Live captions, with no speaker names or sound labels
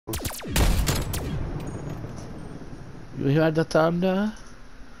You heard the thunder?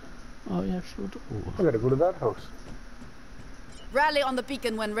 Oh, yes, you do. I gotta go to that house. Rally on the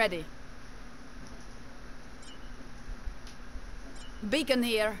beacon when ready. Beacon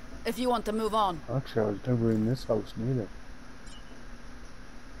here, if you want to move on. Actually, I was never in this house neither.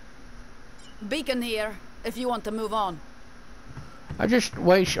 Beacon here, if you want to move on. I just the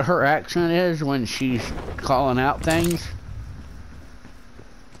way her accent is when she's calling out things.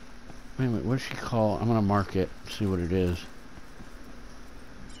 Wait a minute, what does she call? I'm gonna mark it, see what it is.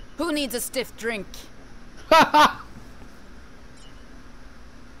 Who needs a stiff drink?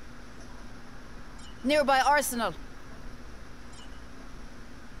 Nearby arsenal.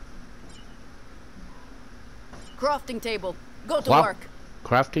 Crafting table. Go to work.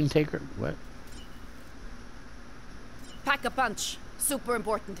 Crafting taker? What? Pack a punch. Super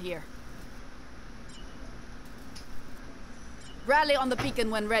important here. Rally on the beacon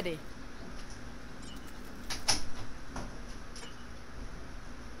when ready.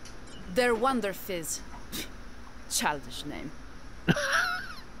 Their Wonder Fizz. Childish name.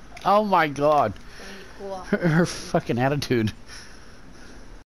 Oh my god. Her fucking attitude.